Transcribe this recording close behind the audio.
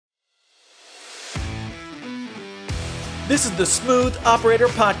This is the Smooth Operator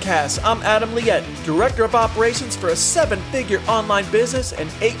Podcast. I'm Adam Liette, Director of Operations for a 7-figure online business and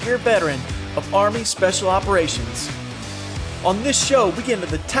 8-year veteran of Army Special Operations. On this show, we get into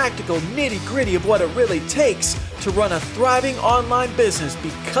the tactical nitty-gritty of what it really takes to run a thriving online business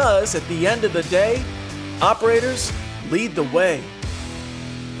because at the end of the day, operators lead the way.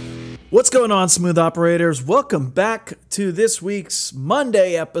 What's going on, Smooth Operators? Welcome back to this week's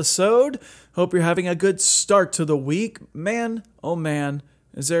Monday episode. Hope you're having a good start to the week. Man, oh man,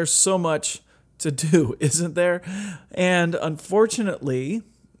 is there so much to do, isn't there? And unfortunately,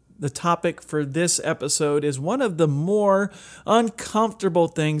 the topic for this episode is one of the more uncomfortable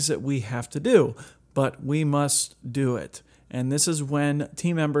things that we have to do, but we must do it. And this is when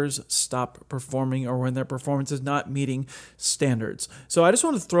team members stop performing or when their performance is not meeting standards. So I just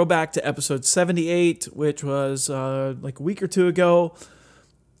want to throw back to episode 78, which was like a week or two ago,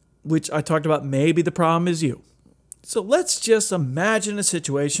 which I talked about maybe the problem is you. So let's just imagine a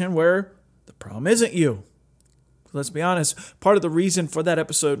situation where the problem isn't you. Let's be honest, part of the reason for that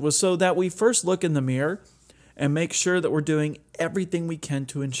episode was so that we first look in the mirror and make sure that we're doing everything we can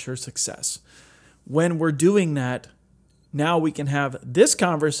to ensure success. When we're doing that, now we can have this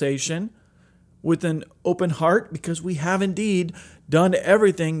conversation with an open heart because we have indeed done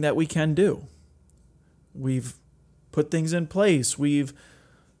everything that we can do. We've put things in place. We've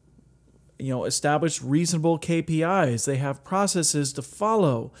established reasonable KPIs. They have processes to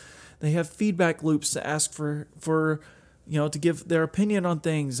follow. They have feedback loops to ask for to give their opinion on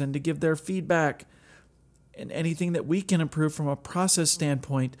things and to give their feedback and anything that we can improve from a process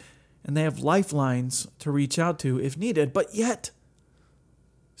standpoint. And they have lifelines to reach out to if needed. But yet,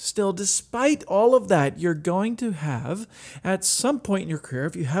 still, despite all of that, you're going to have, at some point in your career,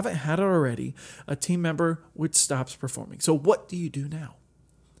 if you haven't had it already, a team member which stops performing. So what do you do now?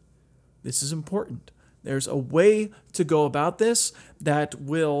 This is important. There's a way to go about this that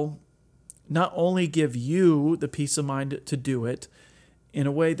will not only give you the peace of mind to do it in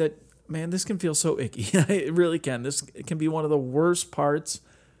a way that, man, this can feel so icky. It really can. It can be one of the worst parts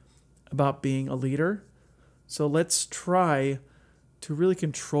about being a leader. So let's try to really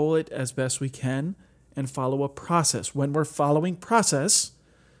control it as best we can and follow a process. When we're following process,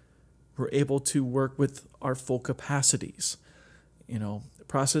 we're able to work with our full capacities. The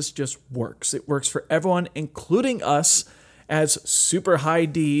process just works. It works for everyone, including us as super high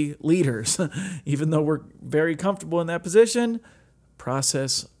D leaders. Even though we're very comfortable in that position,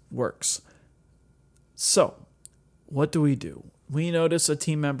 process works. So what do? We notice a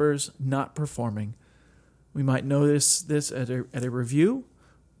team member's not performing. We might notice this at a review.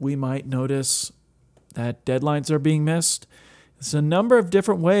 We might notice that deadlines are being missed. There's a number of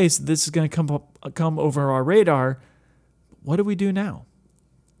different ways this is going to come over our radar. What do we do now?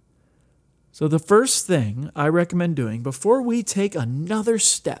 So the first thing I recommend doing before we take another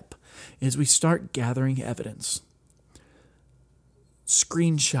step is we start gathering evidence.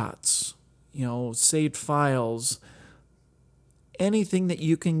 Screenshots, saved files, anything that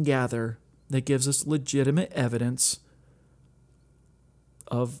you can gather that gives us legitimate evidence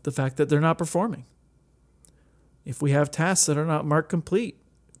of the fact that they're not performing. If we have tasks that are not marked complete,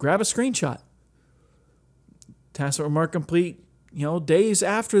 grab a screenshot. Tasks that were marked complete, days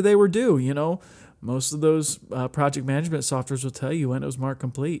after they were due. Most of those project management softwares will tell you when it was marked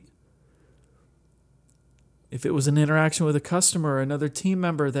complete. If it was an interaction with a customer or another team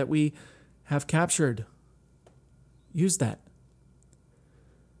member that we have captured, use that.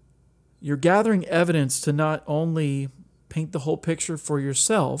 You're gathering evidence to not only paint the whole picture for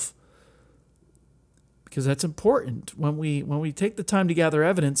yourself, because that's important. When we take the time to gather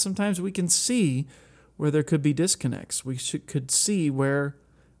evidence, sometimes we can see where there could be disconnects. We could see where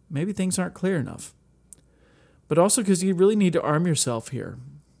maybe things aren't clear enough. But also because you really need to arm yourself here.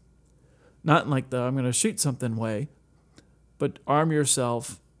 Not in like the I'm going to shoot something way, but arm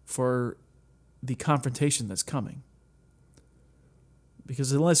yourself for the confrontation that's coming.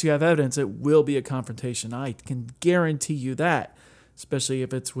 Because unless you have evidence, it will be a confrontation. I can guarantee you that, especially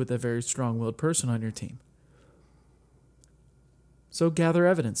if it's with a very strong-willed person on your team. So gather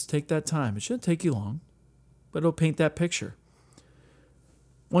evidence. Take that time. It shouldn't take you long, but it'll paint that picture.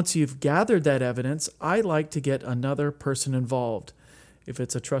 Once you've gathered that evidence, I like to get another person involved. If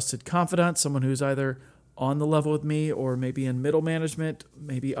it's a trusted confidant, someone who's either on the level with me or maybe in middle management,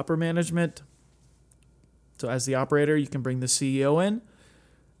 maybe upper management. So as the operator, you can bring the CEO in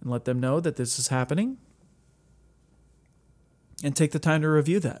and let them know that this is happening. And take the time to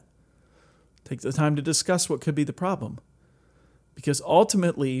review that. Take the time to discuss what could be the problem. Because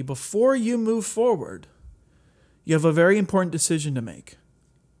ultimately, before you move forward, you have a very important decision to make.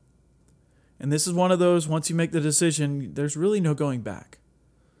 And this is one of those, once you make the decision, there's really no going back.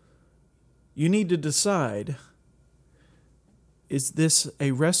 You need to decide, is this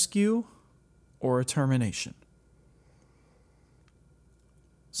a rescue or a termination?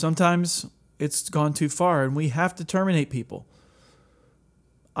 Sometimes it's gone too far and we have to terminate people.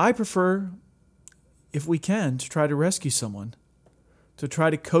 I prefer, if we can, to try to rescue someone, to try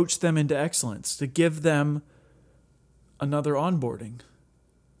to coach them into excellence, to give them another onboarding.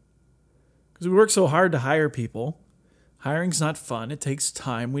 Because we work so hard to hire people. Hiring's not fun. It takes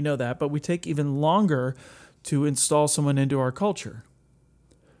time. We know that. But we take even longer to install someone into our culture.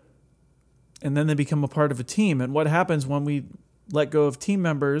 And then they become a part of a team. And what happens when we let go of team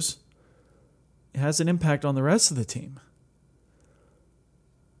members, it has an impact on the rest of the team.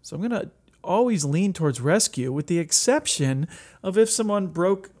 So I'm going to always lean towards rescue, with the exception of if someone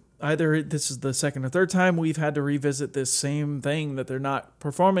broke, either this is the second or third time we've had to revisit this same thing that they're not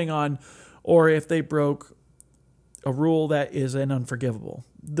performing on, or if they broke a rule that is an unforgivable.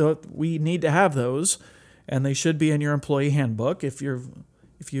 We need to have those, and they should be in your employee handbook if you've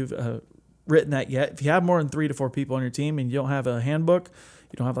written that yet. If you have more than 3 to 4 people on your team and you don't have a handbook,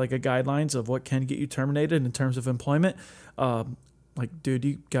 you don't have like a guidelines of what can get you terminated in terms of employment, dude,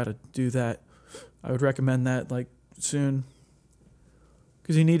 you got to do that. I would recommend that soon,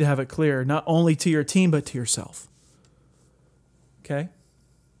 because you need to have it clear, not only to your team, but to yourself. Okay?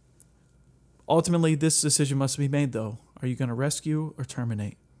 Ultimately, this decision must be made, though. Are you going to rescue or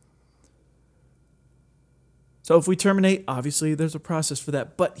terminate? So if we terminate, obviously there's a process for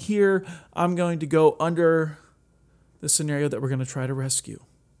that. But here, I'm going to go under the scenario that we're going to try to rescue,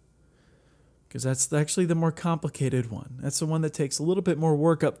 because that's actually the more complicated one. That's the one that takes a little bit more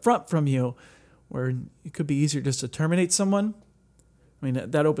work up front from you, where it could be easier just to terminate someone. I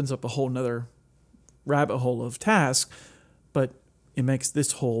mean, that opens up a whole nother rabbit hole of tasks, but it makes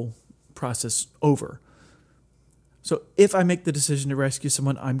this whole process over. So if I make the decision to rescue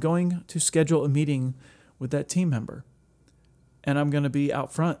someone, I'm going to schedule a meeting with that team member, and I'm going to be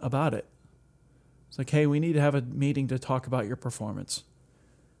out front about it. It's like, hey, we need to have a meeting to talk about your performance.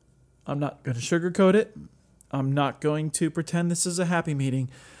 I'm not going to sugarcoat it. I'm not going to pretend this is a happy meeting.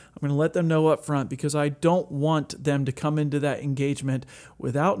 I'm going to let them know up front, because I don't want them to come into that engagement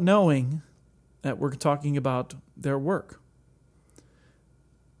without knowing that we're talking about their work.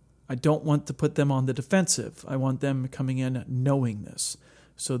 I don't want to put them on the defensive. I want them coming in knowing this,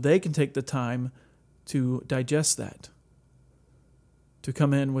 so they can take the time to digest that, to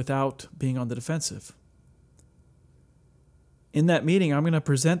come in without being on the defensive. In that meeting, I'm going to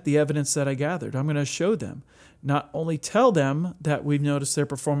present the evidence that I gathered. I'm going to show them, not only tell them that we've noticed their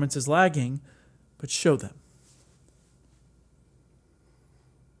performance is lagging, but show them.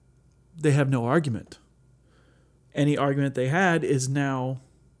 They have no argument. Any argument they had is now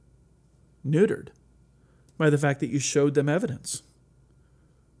neutered by the fact that you showed them evidence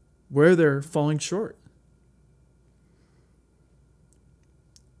where they're falling short.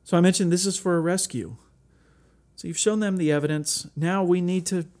 So I mentioned this is for a rescue. So you've shown them the evidence. Now we need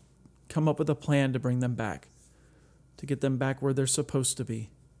to come up with a plan to bring them back, to get them back where they're supposed to be.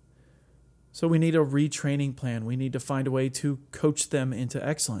 So we need a retraining plan. We need to find a way to coach them into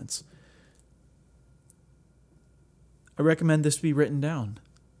excellence. I recommend this be written down.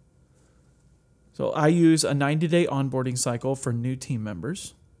 So I use a 90-day onboarding cycle for new team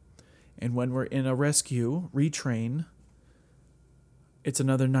members. And when we're in a rescue, retrain, it's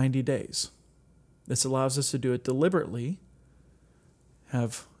another 90 days. This allows us to do it deliberately,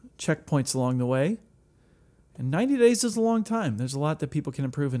 have checkpoints along the way. And 90 days is a long time. There's a lot that people can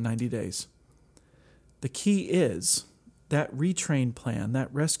improve in 90 days. The key is that retrain plan,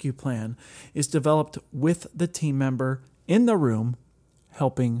 that rescue plan, is developed with the team member in the room,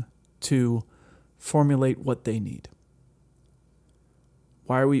 helping to formulate what they need.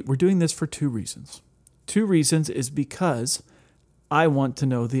 We're doing this for 2 reasons. 2 reasons is because I want to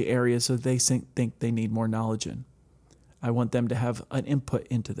know the areas that they think they need more knowledge in. I want them to have an input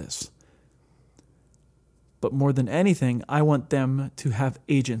into this. But more than anything, I want them to have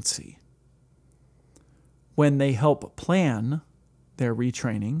agency. When they help plan their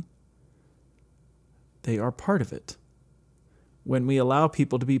retraining, they are part of it. When we allow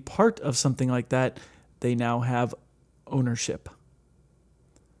people to be part of something like that, they now have ownership.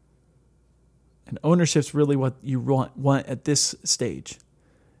 And ownership's really what you want at this stage.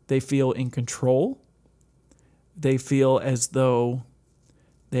 They feel in control. They feel as though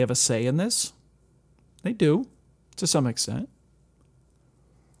they have a say in this. They do, to some extent.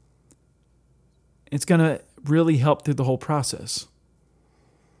 It's going to really help through the whole process.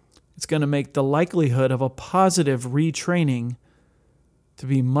 It's going to make the likelihood of a positive retraining to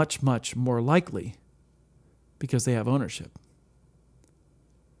be much, much more likely because they have ownership.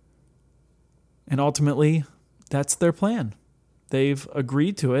 And ultimately, that's their plan. They've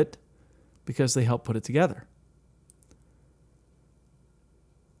agreed to it because they helped put it together.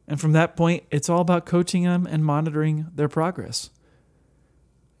 And from that point, it's all about coaching them and monitoring their progress.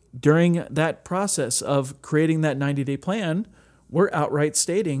 During that process of creating that 90-day plan, we're outright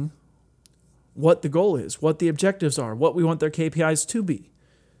stating what the goal is, what the objectives are, what we want their KPIs to be.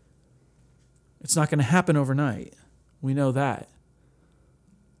 It's not going to happen overnight. We know that.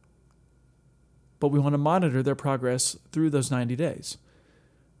 But we want to monitor their progress through those 90 days.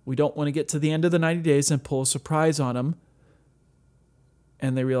 We don't want to get to the end of the 90 days and pull a surprise on them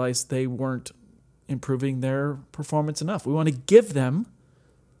and they realize they weren't improving their performance enough. We want to give them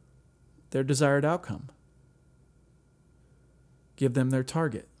their desired outcome. Give them their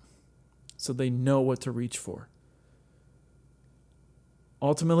target so they know what to reach for.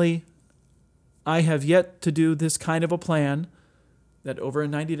 Ultimately, I have yet to do this kind of a plan that over a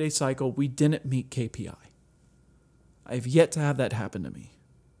 90-day cycle, we didn't meet KPI. I've yet to have that happen to me.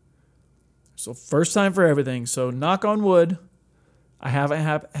 So first time for everything. So knock on wood, I haven't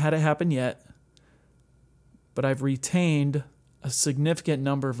had it happen yet, but I've retained a significant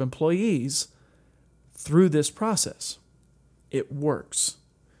number of employees through this process. It works.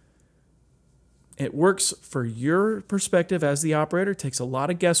 It works for your perspective as the operator. It takes a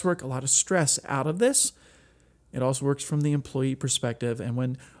lot of guesswork, a lot of stress out of this. It also works from the employee perspective. And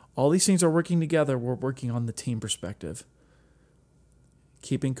when all these things are working together, we're working on the team perspective.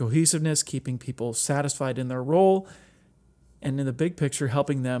 Keeping cohesiveness, keeping people satisfied in their role, and in the big picture,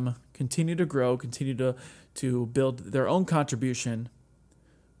 helping them continue to grow, continue to build their own contribution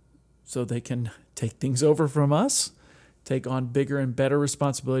so they can take things over from us, take on bigger and better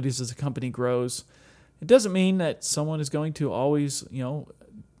responsibilities as the company grows. It doesn't mean that someone is going to always,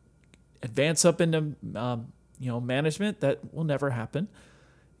 advance up into, management. That will never happen.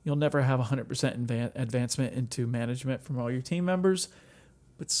 You'll never have 100% advancement into management from all your team members,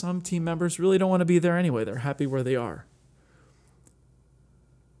 but some team members really don't want to be there anyway. They're happy where they are.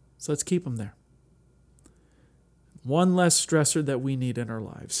 So let's keep them there. One less stressor that we need in our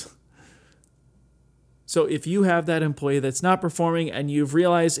lives. So if you have that employee that's not performing and you've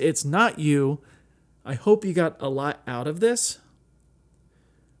realized it's not you, I hope you got a lot out of this.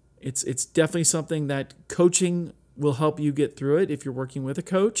 It's definitely something that coaching will help you get through it if you're working with a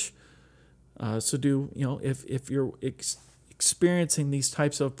coach. If you're experiencing these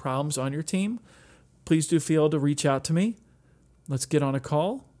types of problems on your team, please do feel to reach out to me. Let's get on a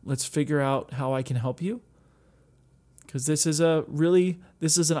call. Let's figure out how I can help you. Because this is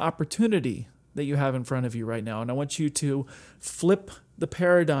an opportunity that you have in front of you right now. And I want you to flip the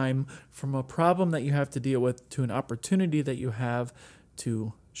paradigm from a problem that you have to deal with to an opportunity that you have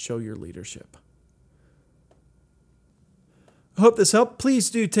to show your leadership. I hope this helped. Please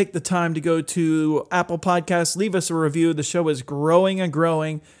do take the time to go to Apple Podcasts, leave us a review. The show is growing and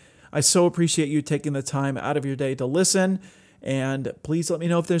growing. I so appreciate you taking the time out of your day to listen. And please let me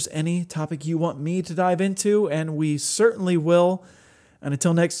know if there's any topic you want me to dive into, and we certainly will. And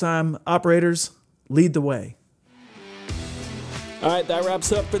until next time, operators, lead the way. All right, that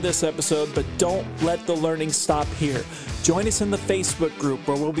wraps up for this episode, but don't let the learning stop here. Join us in the Facebook group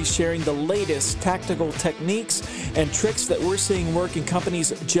where we'll be sharing the latest tactical techniques and tricks that we're seeing work in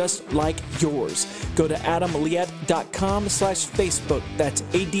companies just like yours. Go to adamliette.com/Facebook. That's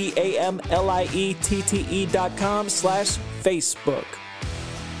ADAMLIETTE.com/Facebook.